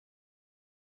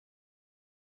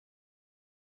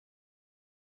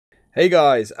Hey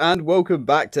guys, and welcome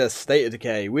back to State of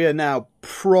Decay. We are now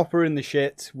proper in the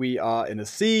shit. We are in a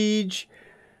siege.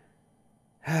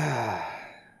 We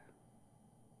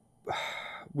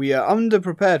are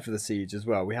underprepared for the siege as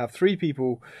well. We have 3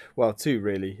 people, well 2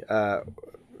 really,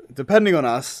 depending on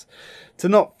us, to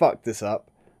not fuck this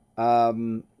up.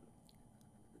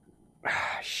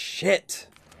 Shit.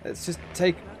 Let's just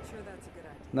take...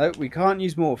 No, we can't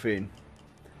use morphine.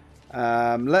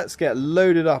 Let's get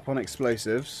loaded up on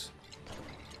explosives.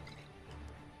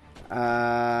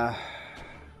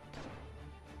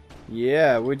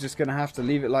 Yeah, we're just going to have to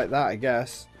leave it like that, I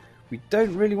guess. We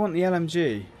don't really want the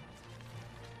LMG.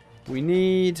 We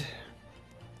need...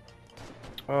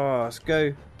 Oh, let's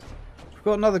go... We've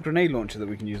got another grenade launcher that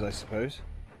we can use, I suppose.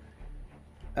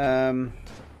 Do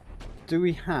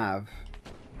we have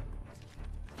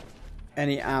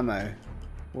any ammo?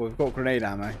 Well, we've got grenade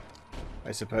ammo,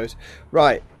 I suppose.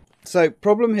 Right, so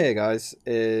problem here, guys,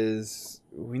 is...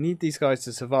 we need these guys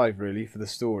to survive, really, for the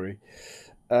story.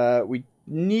 We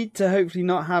need to hopefully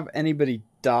not have anybody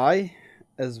die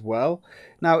as well.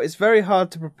 Now, it's very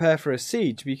hard to prepare for a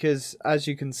siege because, as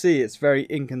you can see, it's very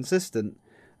inconsistent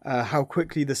how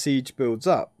quickly the siege builds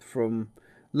up. From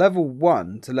level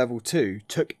 1 to level 2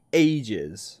 took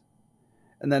ages.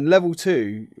 And then level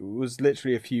 2 was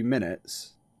literally a few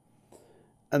minutes.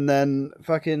 And then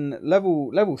fucking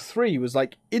level 3 was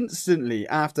like instantly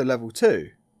after level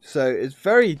 2. So it's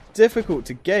very difficult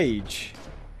to gauge,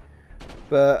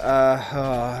 but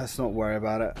let's not worry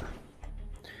about it.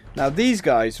 Now these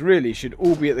guys really should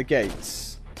all be at the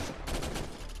gates.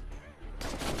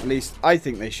 At least I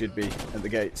think they should be at the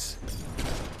gates.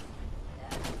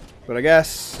 But I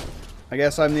guess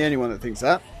I'm the only one that thinks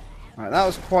that. Right, that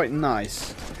was quite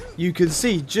nice. You can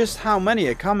see just how many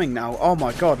are coming now. Oh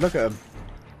my god, look at them.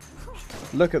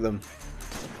 Look at them.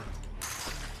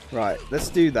 Right, let's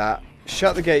do that.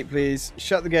 Shut the gate, please.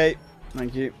 Shut the gate.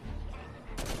 Thank you.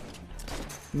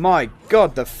 My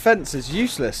god, the fence is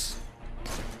useless.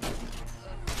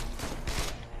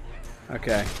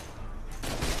 Okay.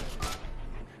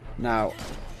 Now,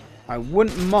 I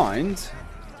wouldn't mind...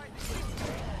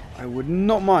 I would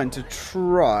not mind to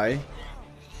try...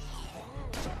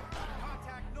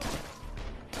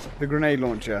 the grenade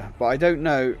launcher, but I don't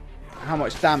know how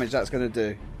much damage that's going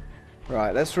to do.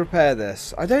 Right, let's repair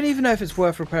this. I don't even know if it's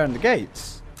worth repairing the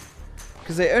gates,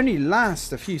 because they only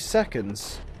last a few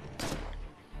seconds.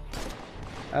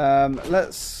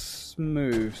 Let's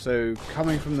move. So,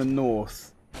 coming from the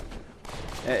north.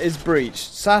 It is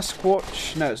breached.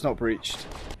 Sasquatch... No, it's not breached.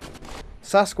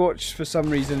 Sasquatch, for some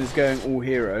reason, is going all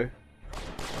hero.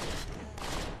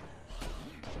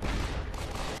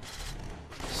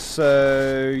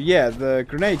 So, yeah, the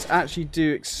grenades actually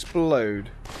do explode.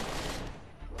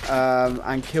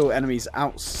 And kill enemies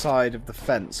outside of the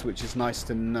fence, which is nice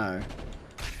to know.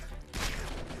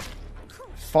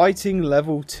 Fighting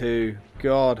level 2.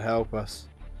 God help us.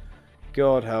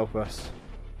 God help us.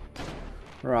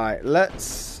 Right,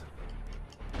 let's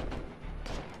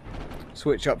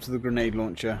switch up to the grenade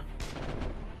launcher.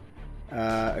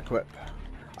 Equip.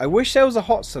 I wish there was a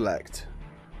hot select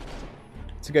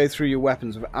to go through your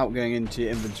weapons without going into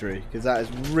your inventory, because that is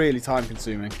really time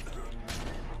consuming.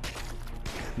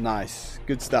 Nice.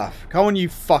 Good stuff. Come on, you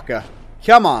fucker.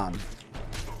 Come on.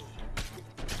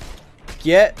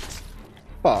 Get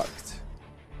fucked.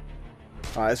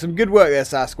 Alright, some good work there,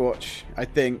 Sasquatch, I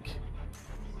think.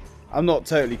 I'm not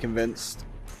totally convinced.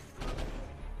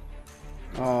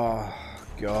 Oh,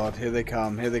 God. Here they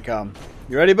come. Here they come.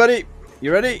 You ready, buddy?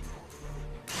 You ready?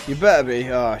 You better be.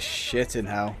 Oh, shit in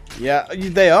hell. Yeah,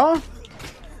 they are?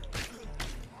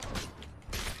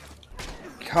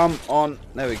 Come on.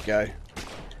 There we go.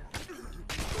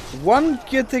 One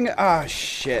good thing... Ah,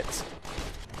 shit.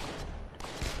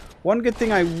 One good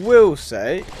thing I will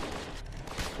say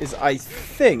is I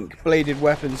think bladed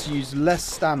weapons use less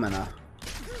stamina.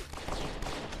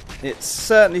 It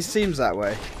certainly seems that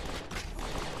way.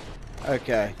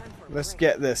 Okay, let's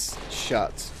get this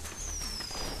shut.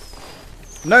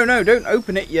 No, no, don't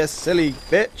open it, you silly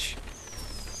bitch.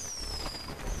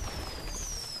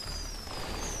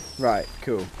 Right,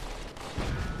 cool.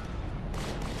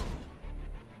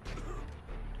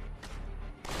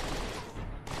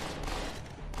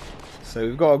 So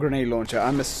we've got a grenade launcher.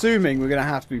 I'm assuming we're going to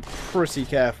have to be pretty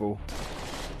careful.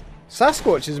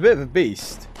 Sasquatch is a bit of a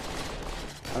beast.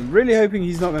 I'm really hoping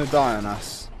he's not going to die on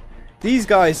us. These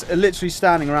guys are literally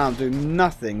standing around doing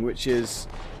nothing, which is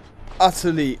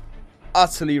utterly,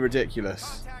 utterly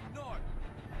ridiculous.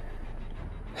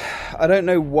 I don't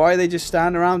know why they just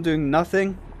stand around doing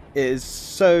nothing. It is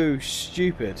so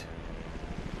stupid.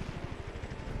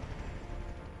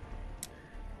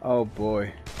 Oh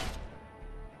boy.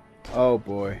 Oh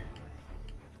boy.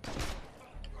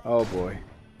 Oh boy.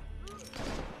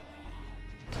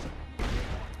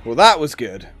 Well, that was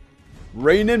good.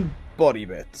 Raining body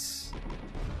bits.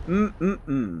 I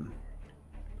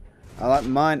like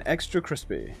mine extra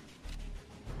crispy.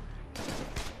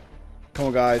 Come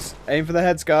on, guys. Aim for the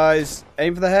heads, guys.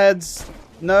 Aim for the heads.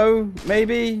 No?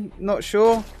 Maybe? Not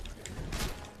sure.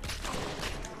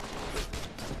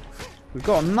 We've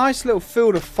got a nice little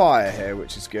field of fire here,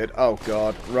 which is good. Oh,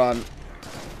 God. Run.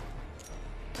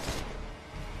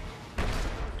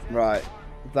 Right.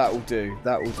 That will do.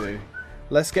 That will do.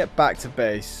 Let's get back to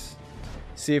base.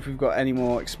 See if we've got any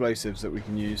more explosives that we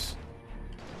can use.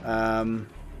 Oh,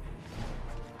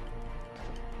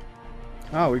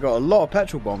 we got a lot of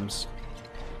petrol bombs.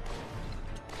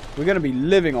 We're going to be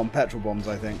living on petrol bombs,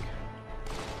 I think.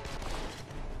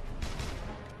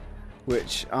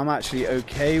 Which I'm actually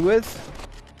okay with.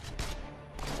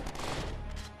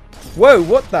 Whoa,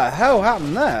 what the hell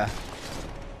happened there?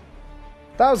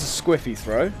 That was a squiffy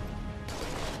throw.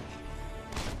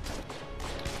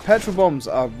 Petrol bombs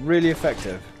are really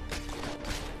effective.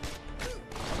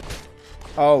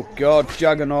 Oh god,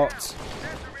 Juggernaut.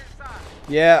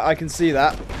 Yeah, I can see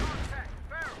that.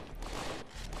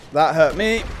 That hurt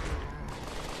me.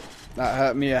 That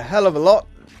hurt me a hell of a lot.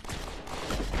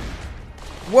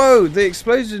 Whoa, the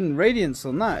explosion radiance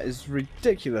on that is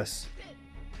ridiculous.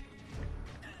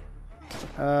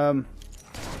 Alright,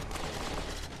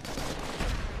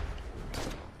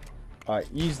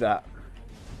 use that.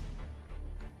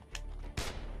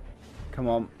 Come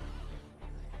on.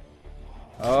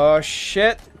 Oh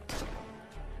shit.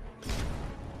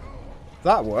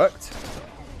 That worked.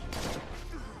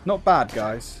 Not bad,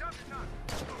 guys.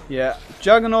 Yeah,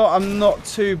 Juggernaut I'm not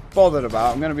too bothered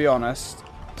about, I'm going to be honest.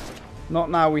 Not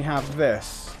now we have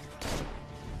this.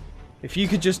 If you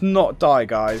could just not die,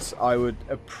 guys, I would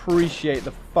appreciate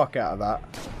the fuck out of that.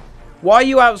 Why are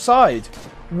you outside?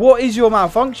 What is your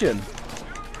malfunction?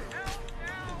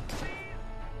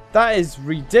 That is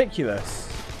ridiculous.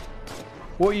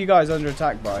 What are you guys under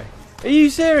attack by? Are you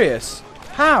serious?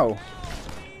 How?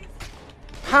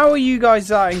 How are you guys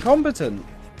that incompetent?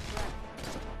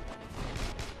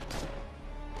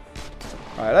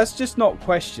 Alright, let's just not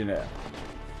question it.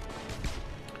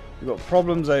 We've got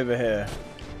problems over here.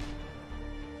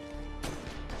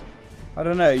 I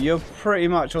don't know, you're pretty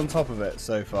much on top of it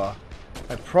so far.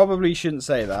 I probably shouldn't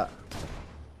say that.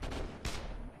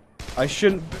 I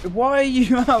shouldn't... Why are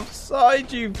you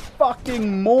outside, you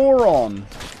fucking moron?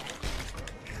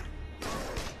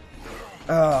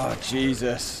 Oh,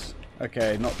 Jesus.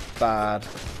 Okay, not bad.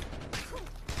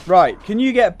 Right, can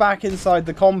you get back inside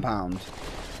the compound?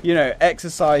 You know,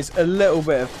 exercise a little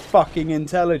bit of fucking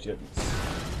intelligence.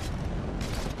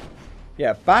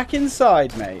 Yeah, back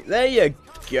inside, mate. There you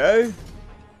go.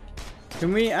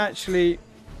 Can we actually...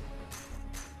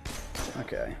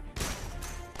 Okay.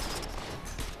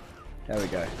 There we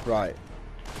go. Right.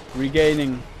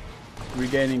 Regaining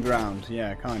ground.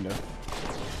 Yeah, kind of.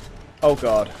 Oh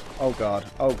god. Oh god.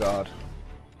 Oh god.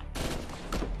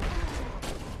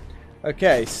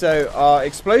 Okay, so our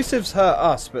explosives hurt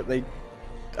us, but they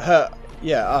hurt...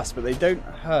 Yeah, us, but they don't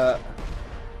hurt...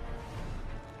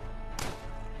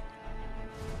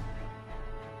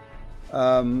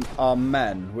 our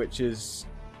men, which is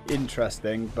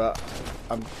interesting, but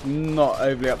I'm not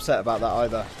overly upset about that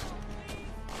either.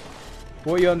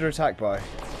 What are you under attack by?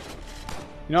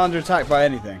 You're not under attack by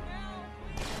anything.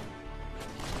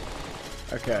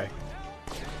 Okay.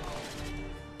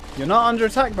 You're not under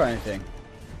attack by anything.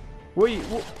 What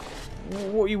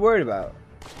are you worried about?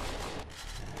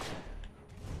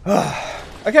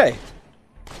 Okay.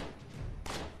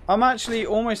 I'm actually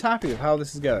almost happy with how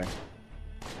this is going.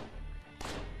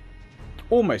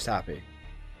 Almost happy.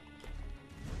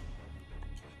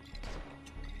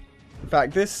 In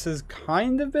fact, this has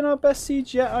kind of been our best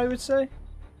siege yet, I would say.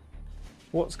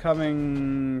 What's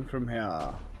coming from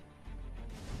here?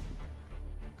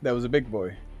 There was a big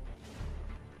boy.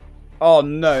 Oh,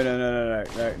 no, no, no, no, no,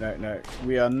 no, no, no.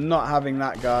 We are not having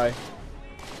that guy.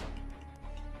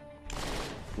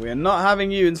 We are not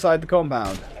having you inside the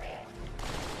compound.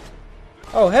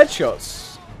 Oh,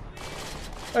 headshots.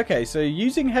 Okay, so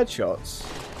using headshots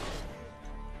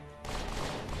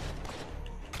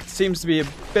seems to be a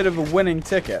bit of a winning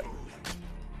ticket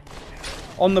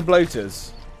on the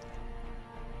bloaters.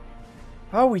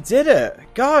 Oh, we did it!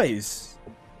 Guys!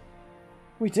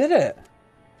 We did it!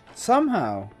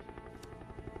 Somehow.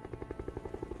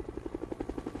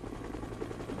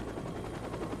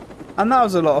 And that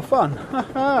was a lot of fun.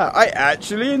 I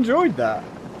actually enjoyed that.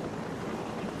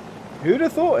 Who'd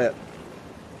have thought it?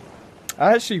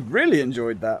 I actually really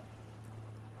enjoyed that.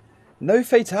 No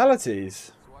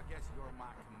fatalities. So I guess you're my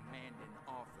commanding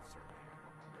officer.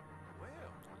 Well,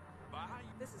 bye.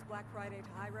 This is Black Friday to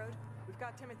High Road. We've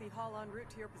got Timothy Hall en route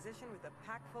to your position with a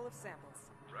pack full of samples.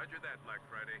 Roger that, Black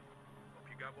Friday. Hope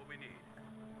you got what we need.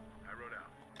 I wrote out.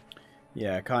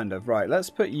 Yeah, kind of. Right, let's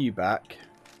put you back.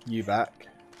 You back.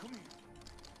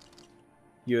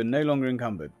 You're no longer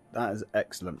encumbered. That is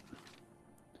excellent.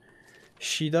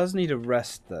 She does need a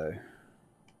rest, though.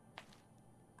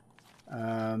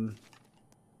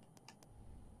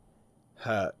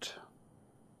 Hurt.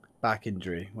 Back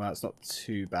injury. Well, that's not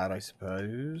too bad, I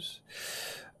suppose.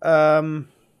 Let's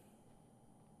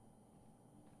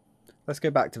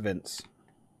go back to Vince.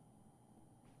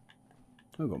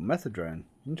 Oh, we've got methadone.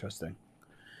 Interesting.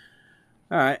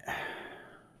 Alright.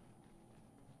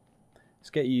 Let's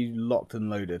get you locked and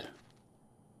loaded.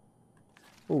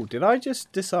 Oh, did I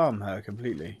just disarm her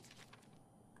completely?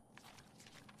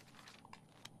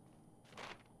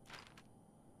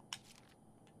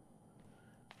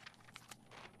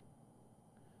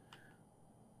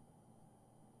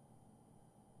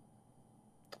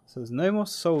 So there's no more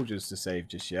soldiers to save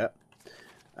just yet.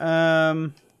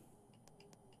 No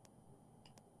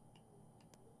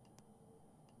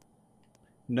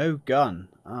gun.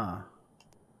 Ah.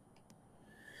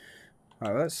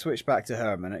 Right, let's switch back to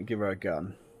her a minute and give her a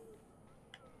gun.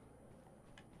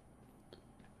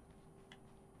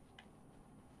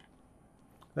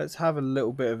 Let's have a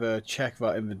little bit of a check of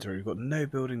our inventory. We've got no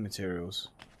building materials,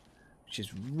 which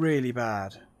is really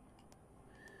bad.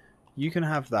 You can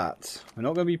have that. We're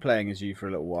not going to be playing as you for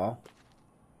a little while.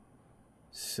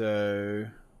 So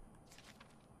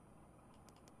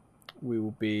we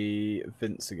will be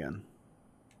Vince again.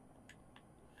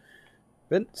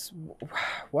 Vince,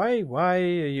 why are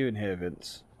you in here,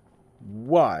 Vince?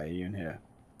 Why are you in here?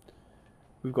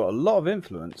 We've got a lot of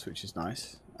influence, which is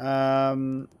nice. I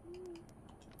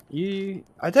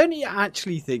don't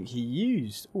actually think he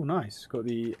used... Oh, nice. Got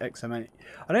the XM8.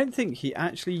 I don't think he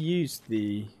actually used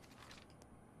the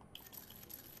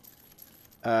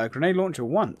grenade launcher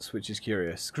once, which is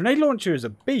curious. Grenade launcher is a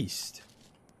beast,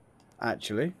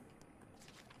 actually.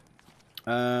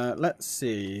 Let's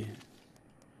see.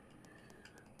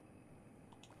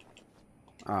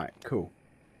 Alright, cool.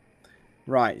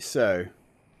 Right, so...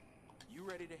 You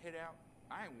ready to head out?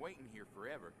 I ain't waiting here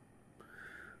forever.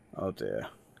 Oh dear.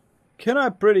 Can I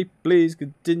pretty please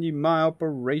continue my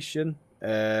operation?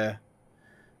 Oh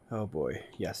boy,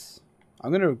 yes. I'm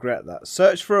going to regret that.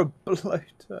 Search for a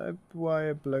bloater. Why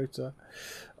a bloater?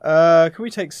 Can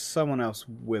we take someone else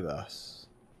with us?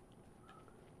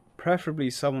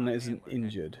 Preferably someone that isn't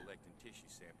injured.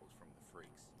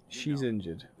 She's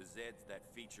injured.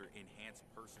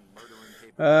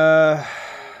 We've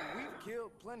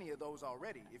killed plenty of those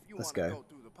already. If you Let's want to go. go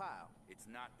through the pile. It's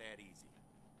not that easy.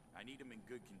 I need them in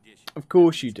good condition. Of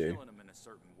course you do. Killing them in a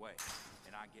certain way,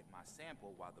 and I get my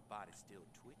sample while the body's still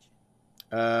twitching.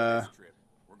 This trip,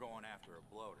 we're going after a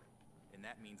bloater, and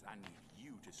that means I need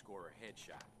you to score a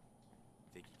headshot.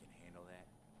 Think you can handle that?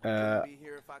 Couldn't be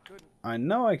here if I couldn't. I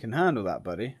know I can handle that,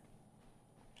 buddy.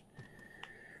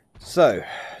 So,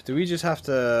 do we just have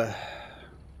to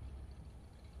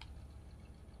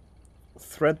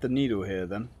thread the needle here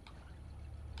then?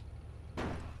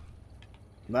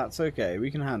 That's okay.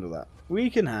 We can handle that. We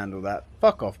can handle that.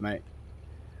 Fuck off, mate.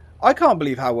 I can't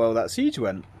believe how well that siege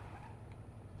went.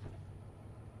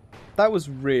 That was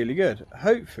really good.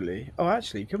 Hopefully. Oh,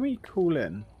 actually, can we call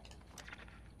in?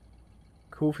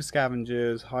 Call for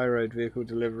scavengers, high road vehicle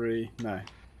delivery. No.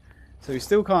 So we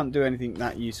still can't do anything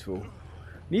that useful.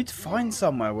 Need to find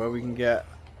somewhere where we can get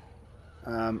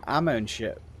ammo and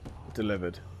shit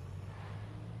delivered.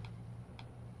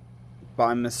 But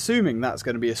I'm assuming that's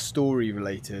going to be a story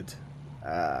related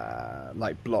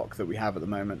like block that we have at the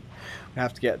moment. We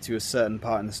have to get to a certain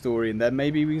part in the story and then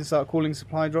maybe we can start calling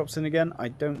supply drops in again. I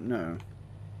don't know.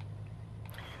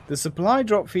 The supply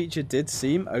drop feature did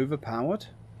seem overpowered.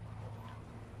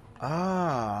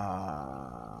 Ah.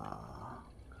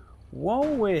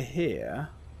 While we're here,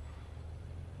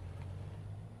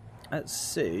 let's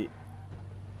see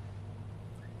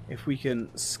if we can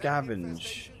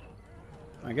scavenge.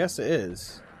 I guess it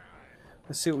is.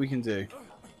 Let's see what we can do.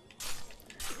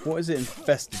 What is it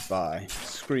infested by?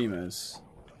 Screamers.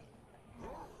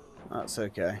 That's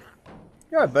okay.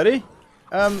 You alright, buddy?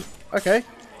 Okay.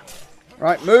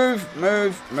 Right, move.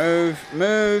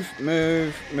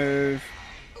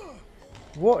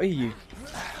 What are you?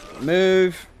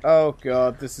 Move. Oh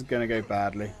god, this is gonna go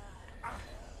badly.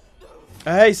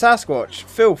 Hey, Sasquatch,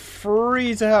 feel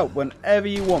free to help whenever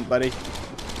you want, buddy.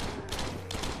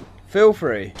 Feel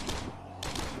free.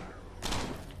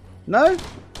 No?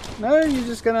 No, you're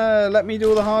just gonna let me do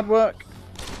all the hard work?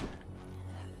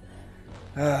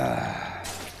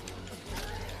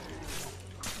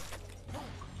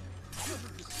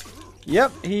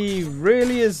 Yep, he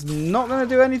really is not gonna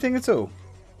do anything at all.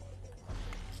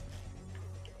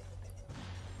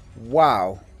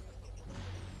 Wow.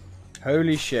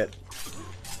 Holy shit.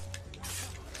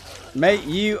 Mate,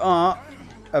 you are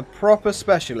a proper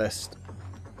specialist.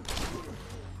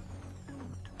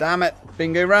 Damn it.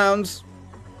 Bingo rounds.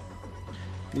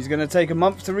 He's going to take a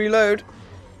month to reload.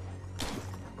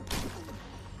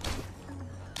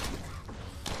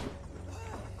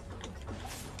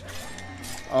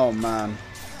 Oh, man.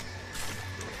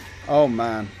 Oh,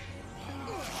 man.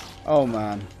 Oh,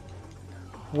 man.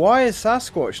 Why is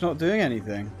Sasquatch not doing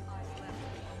anything?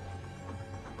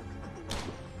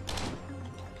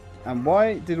 And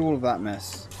why did all of that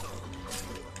miss?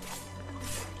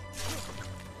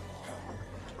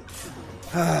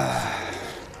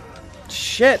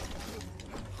 Shit!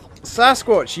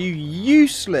 Sasquatch, you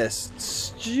useless,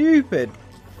 stupid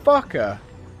fucker.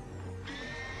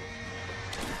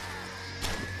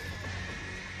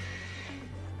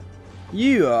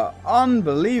 You are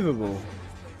unbelievable.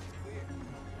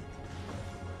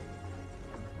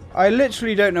 I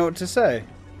literally don't know what to say.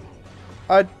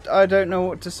 I don't know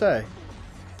what to say.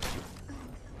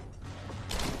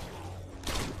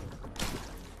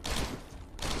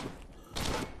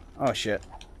 Oh shit.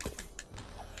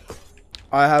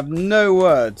 I have no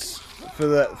words for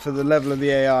the level of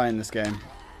the AI in this game.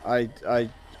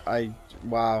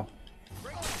 Wow.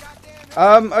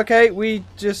 Okay, we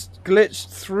just glitched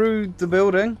through the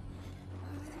building.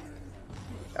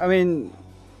 I mean,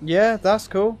 yeah, that's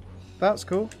cool. That's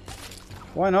cool.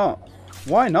 Why not?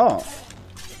 Why not?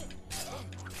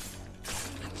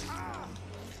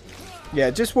 Yeah,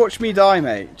 just watch me die,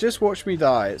 mate. Just watch me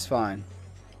die. It's fine.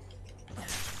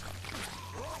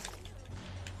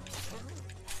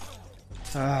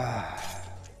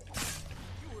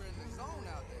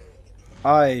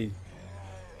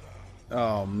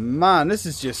 Oh man, this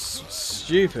is just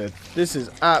stupid. This is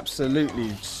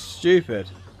absolutely stupid.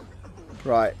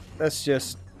 Right, let's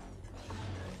just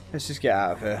get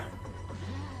out of here.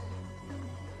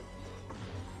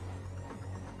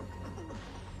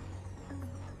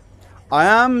 I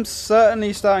am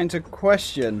certainly starting to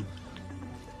question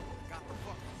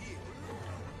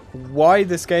why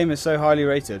this game is so highly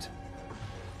rated.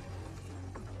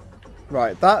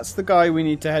 Right, that's the guy we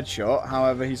need to headshot.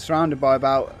 However, he's surrounded by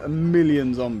about 1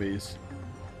 million zombies.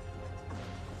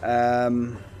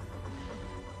 Now,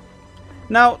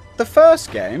 the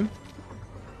first game,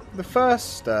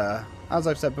 as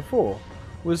I've said before,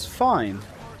 was fine.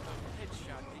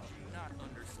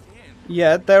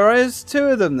 Yeah, there is 2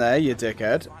 of them there, you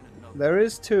dickhead. There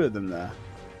is 2 of them there.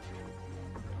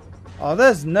 Oh,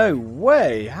 there's no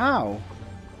way. How?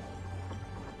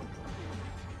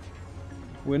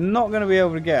 We're not going to be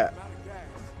able to get...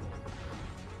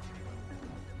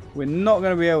 We're not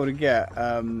going to be able to get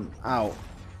out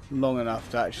long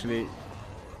enough to actually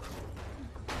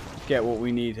get what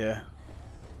we need here.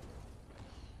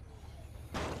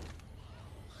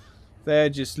 They're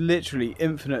just literally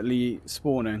infinitely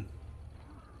spawning.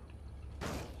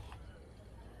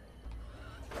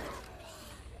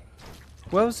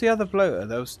 Where was the other bloater?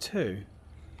 There was 2.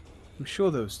 I'm sure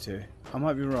there was 2. I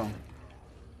might be wrong.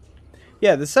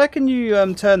 Yeah, the second you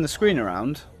turn the screen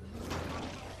around,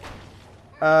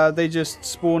 they just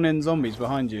spawn in zombies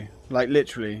behind you. Like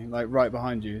literally, like right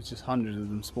behind you. It's just hundreds of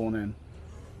them spawn in.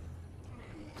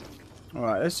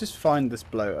 Alright, let's just find this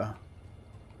bloater.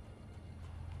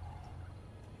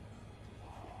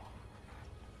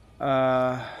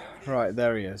 Right,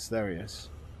 there he is. There he is.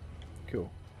 Cool.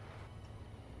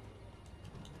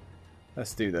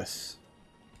 Let's do this.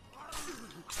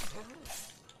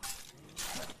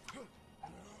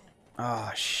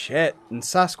 Ah, shit. And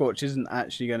Sasquatch isn't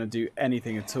actually going to do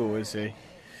anything at all, is he?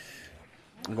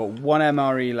 I've got 1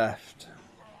 MRE left.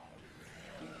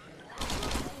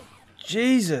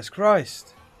 Jesus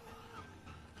Christ.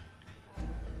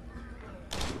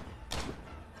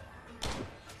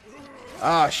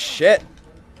 Ah, shit.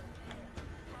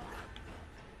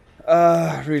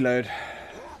 Reload.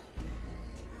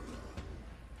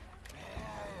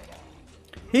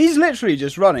 He's literally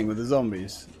just running with the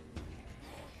zombies.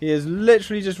 He is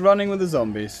literally just running with the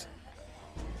zombies.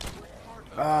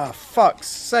 Ah, fuck's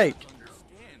sake.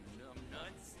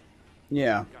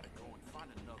 Yeah.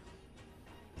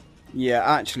 Yeah,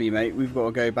 actually, mate, we've got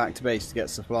to go back to base to get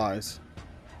supplies.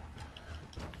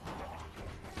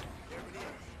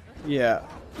 Yeah,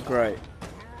 great.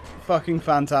 Fucking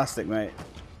fantastic, mate.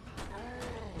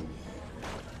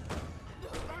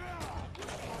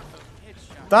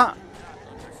 That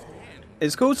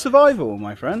it's called survival,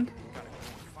 my friend.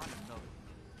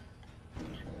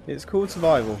 It's called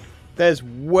survival. There's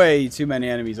way too many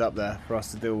enemies up there for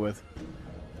us to deal with.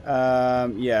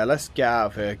 Yeah, let's get out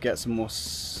of here. Get some more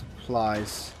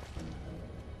supplies.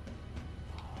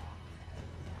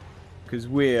 Because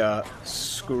we are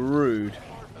screwed.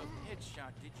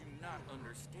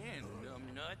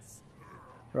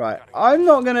 Right, I'm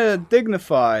not going to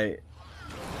dignify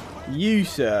you,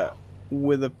 sir,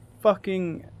 with a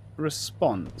fucking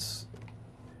response.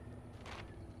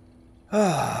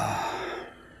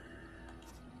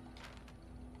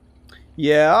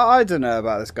 Yeah, I don't know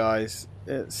about this, guys.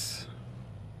 It's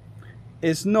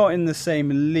not in the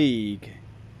same league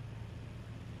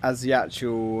as the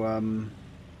actual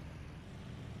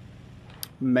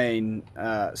main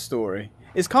story.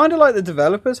 It's kind of like the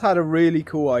developers had a really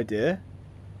cool idea,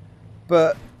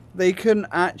 but they couldn't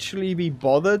actually be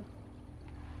bothered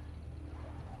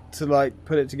to like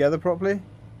put it together properly.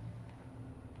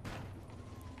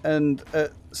 And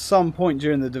at some point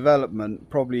during the development,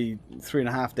 probably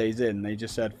 3.5 days in, they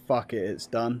just said, fuck it, it's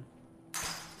done.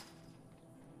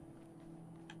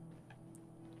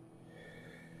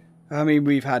 I mean,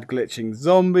 we've had glitching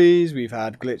zombies, we've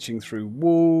had glitching through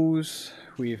walls,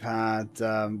 we've had...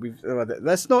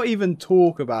 let's not even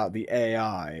talk about the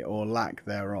AI, or lack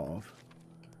thereof.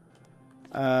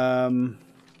 I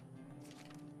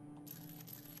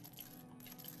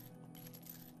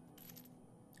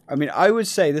mean, I would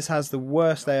say this has the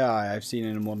worst AI I've seen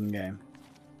in a modern game.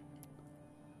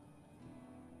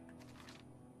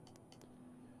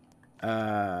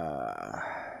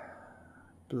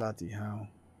 Bloody hell.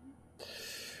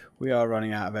 We are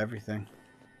running out of everything.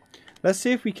 Let's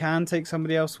see if we can take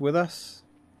somebody else with us.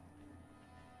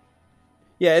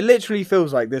 Yeah, it literally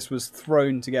feels like this was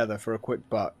thrown together for a quick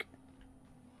buck.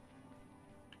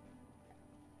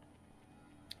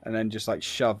 And then just like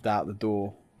shoved out the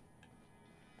door.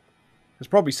 There's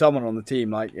probably someone on the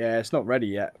team like, yeah, it's not ready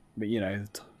yet. But, you know,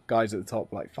 the guys at the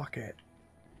top like, fuck it.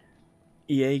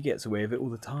 EA gets away with it all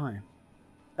the time.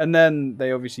 And then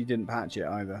they obviously didn't patch it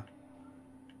either.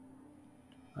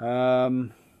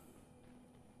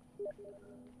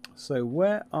 So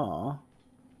where are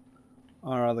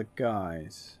our other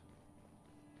guys?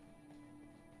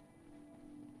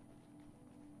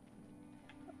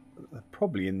 They're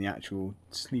probably in the actual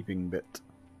sleeping bit.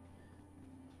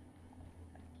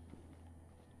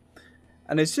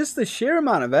 And it's just the sheer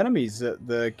amount of enemies that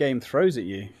the game throws at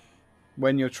you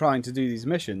when you're trying to do these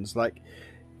missions. Like,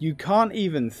 you can't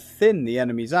even thin the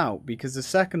enemies out, because the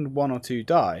second one or two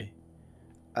die,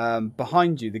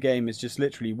 behind you the game is just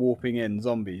literally warping in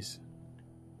zombies.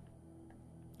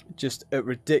 Just at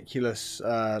ridiculous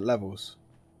levels.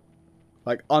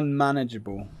 Like,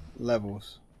 unmanageable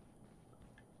levels.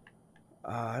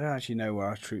 I don't actually know where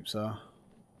our troops are.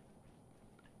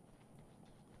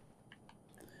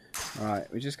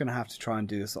 Alright, we're just going to have to try and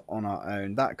do this on our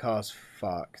own. That car's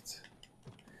fucked.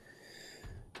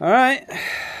 Alright.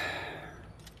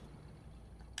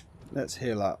 Let's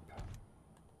heal up.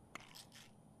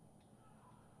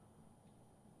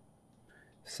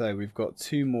 So we've got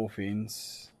 2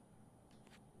 morphines.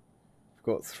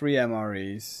 We've got 3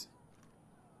 MREs.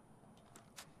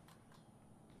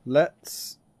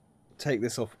 Let's take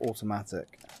this off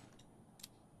automatic.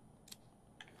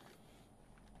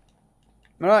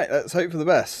 Alright, let's hope for the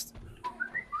best.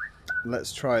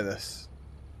 Let's try this.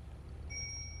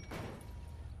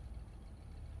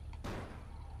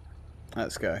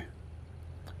 Let's go.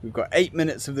 We've got 8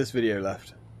 minutes of this video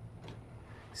left.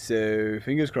 So,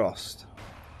 fingers crossed.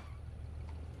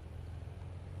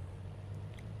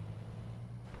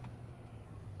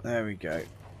 There we go.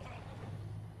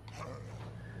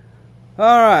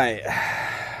 Alright.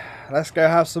 Let's go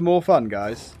have some more fun,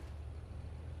 guys.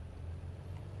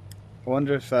 I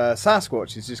wonder if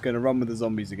Sasquatch is just going to run with the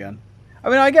zombies again. I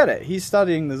mean, I get it. He's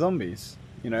studying the zombies.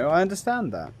 You know, I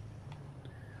understand that.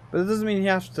 But it doesn't mean you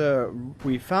have to...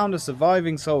 We found a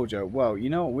surviving soldier. Well, you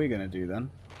know what we're going to do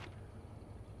then.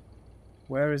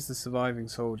 Where is the surviving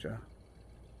soldier?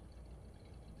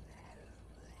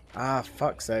 Ah,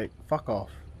 fuck's sake. Fuck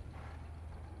off.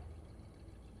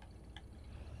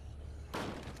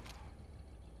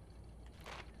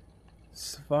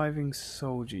 Surviving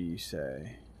soldier, you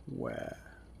say? Where?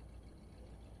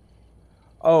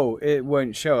 Oh, it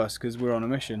won't show us because we're on a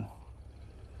mission.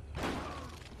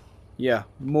 Yeah,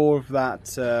 more of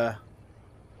that.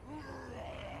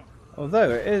 Although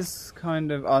it is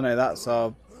kind of... Oh no, that's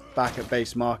our back at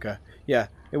base marker. Yeah,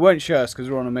 it won't show us because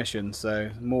we're on a mission. So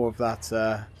more of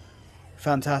that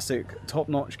fantastic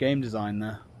top-notch game design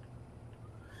there.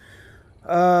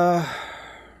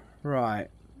 Right.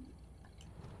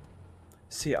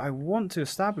 See, I want to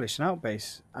establish an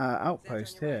outpost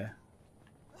here.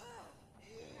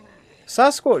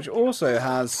 Sasquatch also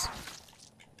has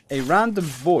a random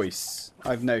voice,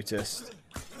 I've noticed.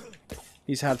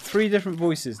 He's had 3 different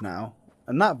voices now,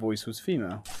 and that voice was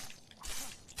female.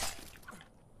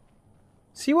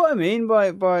 See what I mean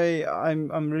by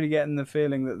I'm really getting the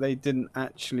feeling that they didn't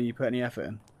actually put any effort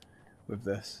in with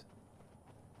this.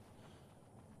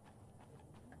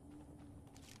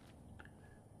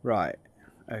 Right.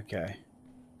 Okay.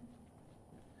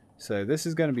 So this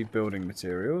is going to be building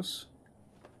materials,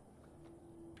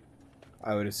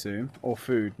 I would assume, or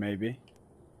food maybe.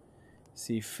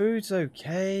 See, food's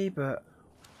okay, but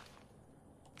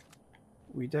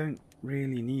we don't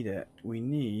really need it. We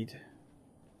need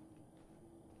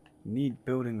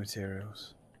building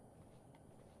materials.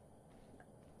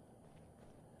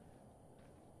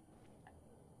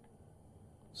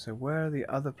 So where are the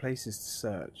other places to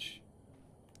search?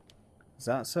 Is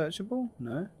that searchable?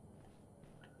 No.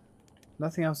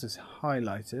 Nothing else is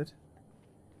highlighted.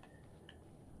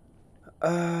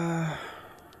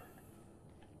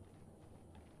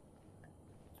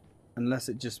 Unless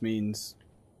it just means...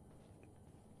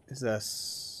 Is there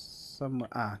somewhere...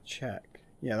 Ah, check.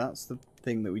 Yeah, that's the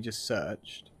thing that we just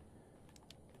searched.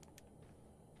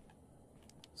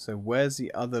 So where's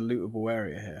the other lootable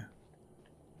area here?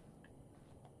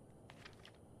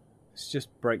 Let's just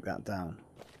break that down.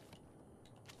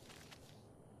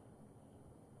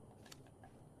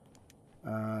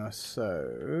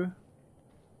 So...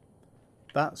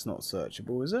 That's not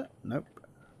searchable, is it? Nope.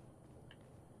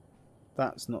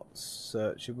 That's not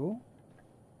searchable.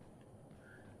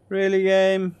 Really,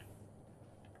 game?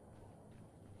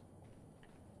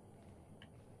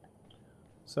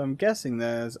 So I'm guessing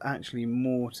there's actually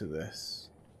more to this.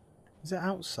 Is it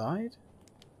outside?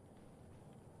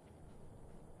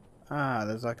 Ah,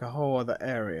 there's like a whole other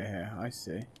area here. I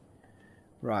see.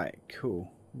 Right,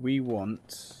 cool. We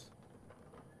want...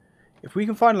 If we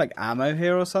can find like ammo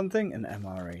here or something, an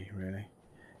MRE really.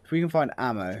 If we can find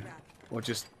ammo or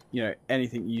just, you know,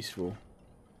 anything useful,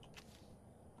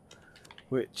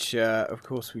 which of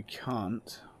course we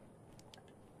can't.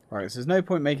 Right, so there's no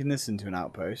point making this into an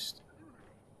outpost.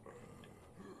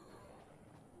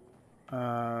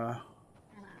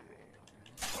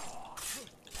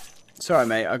 Sorry,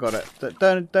 mate, I got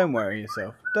it. Don't worry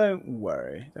yourself. Don't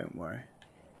worry.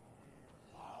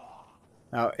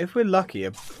 Now, if we're lucky,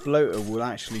 a bloater will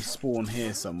actually spawn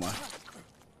here somewhere.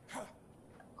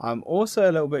 I'm also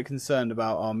a little bit concerned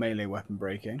about our melee weapon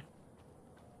breaking.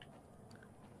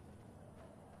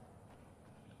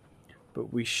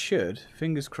 But we should,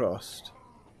 fingers crossed,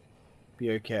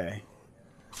 be okay.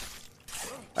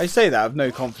 I say that with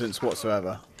no confidence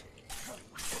whatsoever.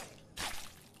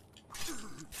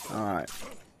 Alright.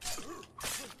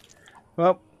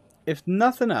 Well, if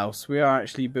nothing else, we are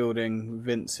actually building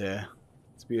Vince here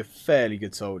to be a fairly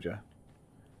good soldier.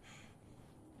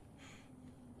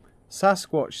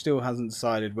 Sasquatch still hasn't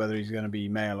decided whether he's going to be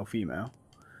male or female.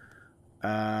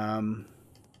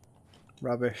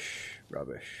 Rubbish.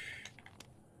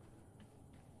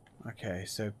 Okay,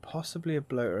 so possibly a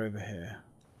bloater over here.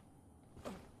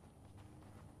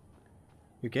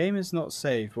 Your game is not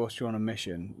saved whilst you're on a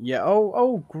mission. Yeah,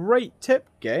 oh, great tip,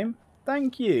 game.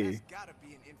 Thank you. There's gotta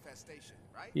be an infestation,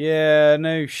 right? Yeah,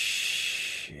 no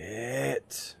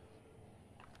shit.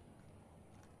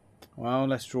 Well,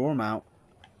 let's draw them out.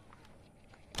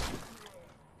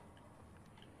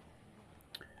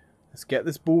 Let's get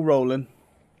this ball rolling.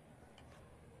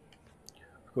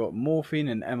 We've got morphine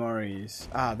and MREs.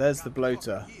 Ah, there's the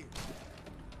bloater.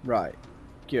 Right,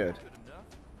 good.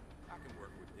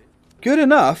 Good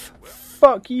enough?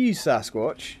 Fuck you,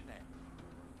 Sasquatch.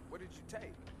 What did you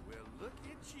take? Well, look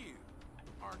at you.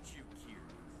 Aren't you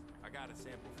curious? I got a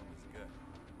sample from his gut,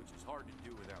 which is hard to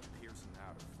do without piercing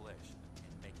out of flesh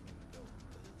and making him go.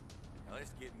 Now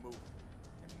let's get moving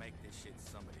and make this shit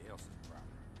somebody else's problem.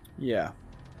 Yeah.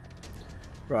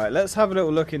 Right, let's have a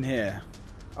little look in here.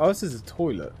 Oh, this is a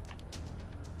toilet.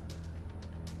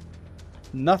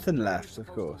 Nothing left, of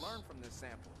course. Learn from this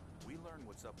sample. We learn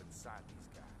what's up inside these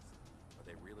guys. Are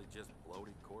they really just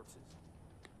bloated corpses?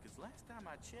 Because last time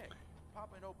I checked,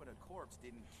 popping open a corpse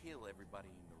didn't kill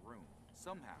everybody in the room.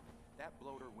 Somehow, that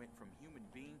bloater went from human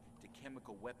being to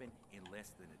chemical weapon in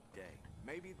less than a day.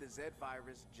 Maybe the Z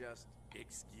virus just...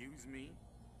 Excuse me?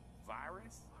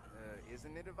 Virus?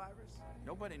 Isn't it a virus?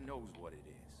 Nobody knows what it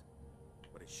is.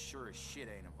 But it sure as shit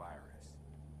ain't a virus.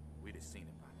 We'd have seen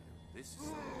it by now. This is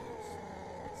something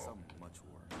else. Something much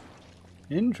worse.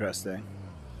 Interesting.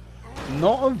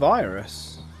 Not a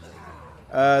virus.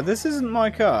 This isn't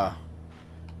my car.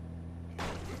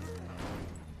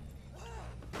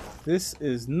 This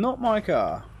is not my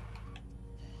car.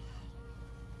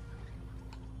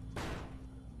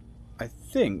 I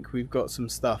think we've got some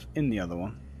stuff in the other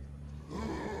one.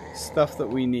 Stuff that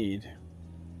we need.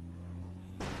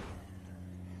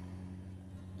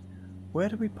 Where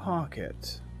do we park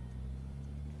it?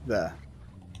 There.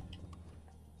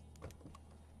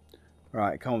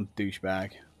 Right, come on,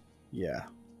 douchebag. Yeah.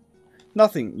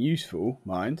 Nothing useful,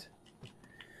 mind.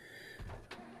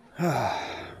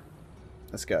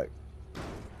 Let's go.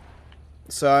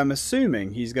 So I'm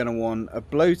assuming he's going to want a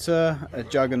bloater, a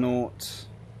juggernaut,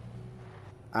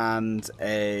 and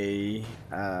a...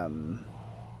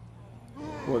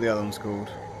 what are the other ones called?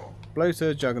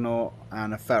 Bloater, juggernaut,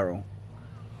 and a feral.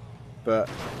 But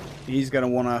he's going to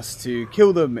want us to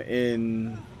kill them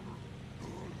in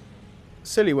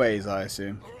silly ways, I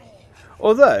assume.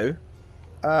 Although,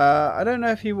 I don't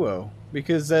know if he will,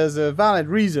 because there's a valid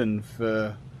reason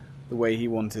for the way he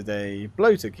wanted a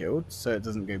bloater killed, so it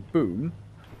doesn't go boom.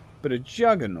 But a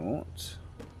juggernaut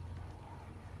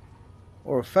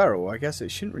or a feral, I guess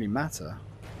it shouldn't really matter.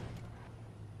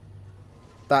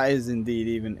 That is indeed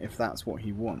even if that's what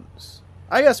he wants.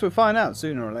 I guess we'll find out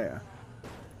sooner or later.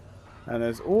 And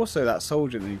there's also that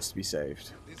soldier that needs to be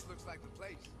saved. This looks like the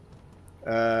place.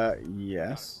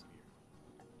 Yes.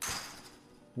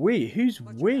 We? Who's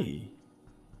we?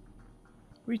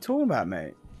 What are you talking about,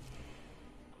 mate?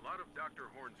 A lot of Dr.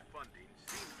 Horn's funding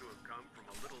seems to have come from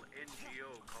a little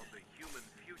NGO called the Human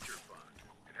Future Fund.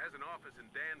 It has an office in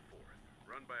Danforth,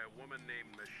 run by a woman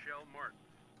named Michelle Martin.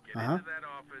 Get into that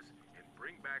office and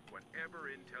bring back whatever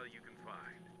intel you can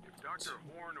find. If Dr.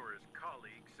 Horn or his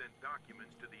colleagues sent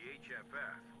documents to the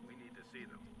HFF, we need to see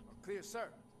them. Clear,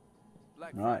 sir.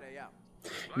 Black Right. Friday out.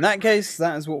 In that case,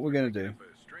 that is what we're going to do.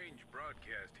 A strange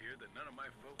broadcast here that none of my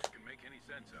folks can make any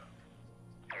sense of.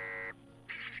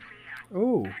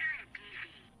 Ooh. 11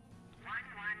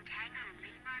 Tango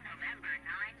Lima, November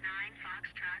 99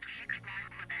 Foxtrot 6 Bar,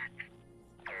 Quebec.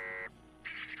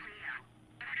 This is Cleo.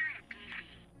 Order at DC.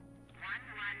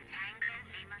 11 Tango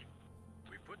Lima.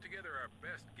 We put together our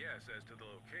best guess as to the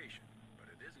location, but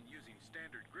it isn't using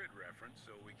standard grid reference,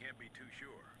 so we can't be too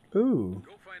sure. Ooh.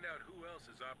 Go find out who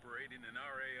else is operating an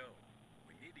RAO.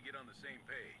 We need to get on the same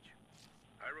page.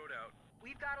 I wrote out.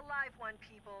 We've got a live one,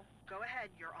 people. Go ahead,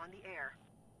 you're on the air.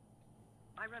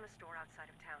 I run a store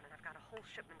outside of town, and I've got a whole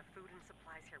shipment of food and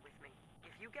supplies here with me.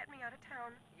 If you get me out of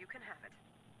town, you can have it.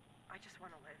 I just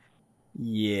want to live.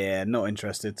 Yeah, not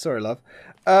interested. Sorry, love.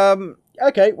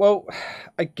 Okay, well,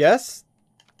 I guess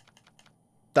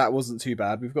that wasn't too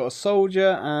bad. We've got a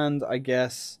soldier and I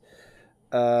guess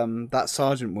that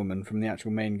sergeant woman from the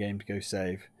actual main game to go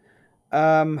save.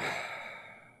 I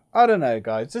don't know,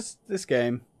 guys. This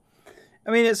game,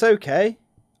 I mean, it's okay.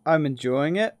 I'm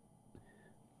enjoying it,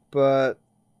 but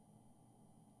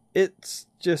it's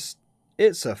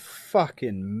a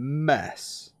fucking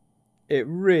mess. It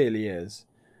really is.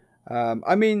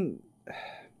 I mean,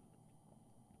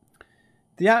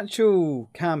 the actual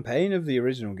campaign of the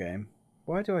original game.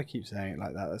 Why do I keep saying it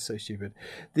like that? That's so stupid.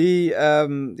 The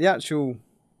actual,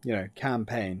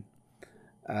 campaign,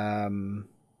 the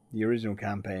original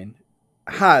campaign,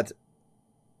 had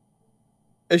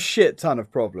a shit ton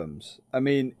of problems. I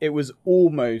mean, it was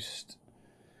almost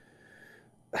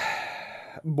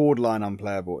borderline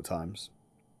unplayable at times.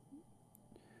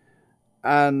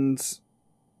 And,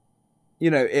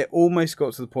 it almost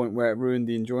got to the point where it ruined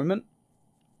the enjoyment.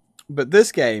 But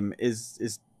this game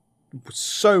is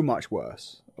so much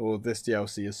worse, or this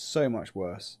DLC is so much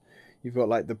worse. You've got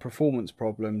like the performance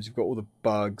problems, you've got all the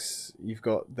bugs, you've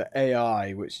got the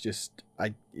AI, which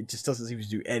it just doesn't seem to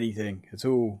do anything at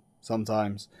all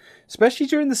sometimes, especially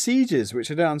during the sieges,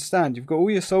 which I don't understand. You've got all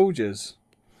your soldiers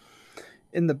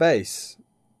in the base,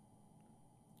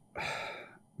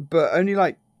 but only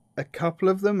like a couple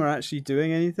of them are actually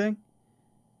doing anything.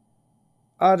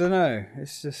 I don't know.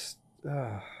 It's just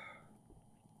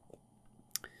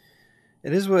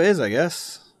it is what it is, I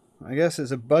guess. I guess it's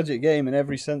a budget game in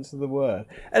every sense of the word.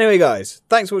 Anyway, guys,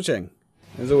 thanks for watching.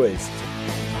 As always,